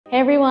Hey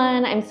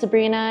everyone, I'm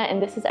Sabrina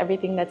and this is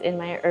everything that's in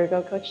my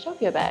Ergo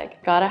Coachtopia bag.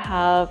 Gotta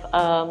have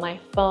my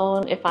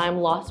phone. If I'm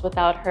lost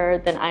without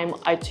her, then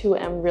I too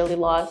am really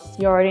lost.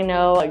 You already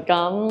know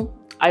gum.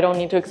 I don't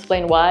need to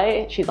explain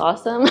why. She's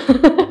awesome.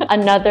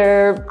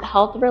 Another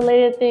health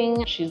related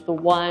thing, she's the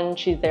one.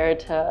 She's there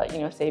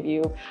to, save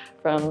you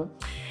from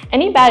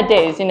any bad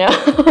days,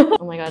 Oh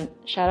my god,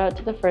 shout out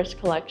to the first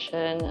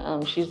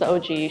collection. She's the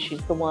OG,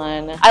 she's the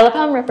one. I love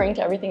how I'm referring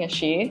to everything as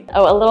she.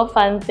 Oh, a little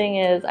fun thing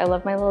is I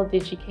love my little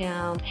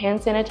digicam hand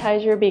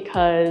sanitizer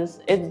because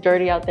it's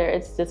dirty out there,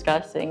 it's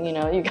disgusting, you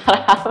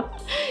gotta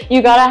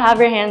have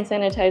your hand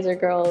sanitizer,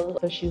 girls.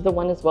 So she's the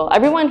one as well.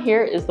 Everyone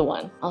here is the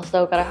one.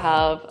 Also gotta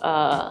have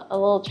a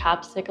little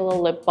chapstick, a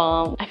little lip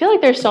balm. I feel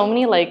like there's so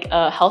many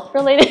health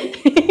related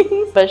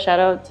things, but shout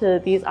out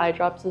to these eye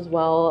drops as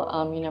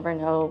well. You never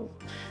know.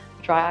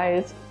 Dry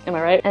eyes, am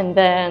I right? And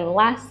then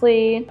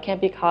lastly, can't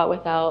be caught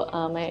without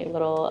my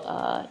little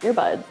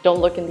earbuds. Don't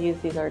look in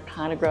these are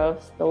kind of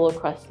gross, they're a little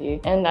crusty.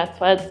 And that's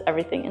what's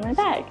everything in my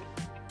bag.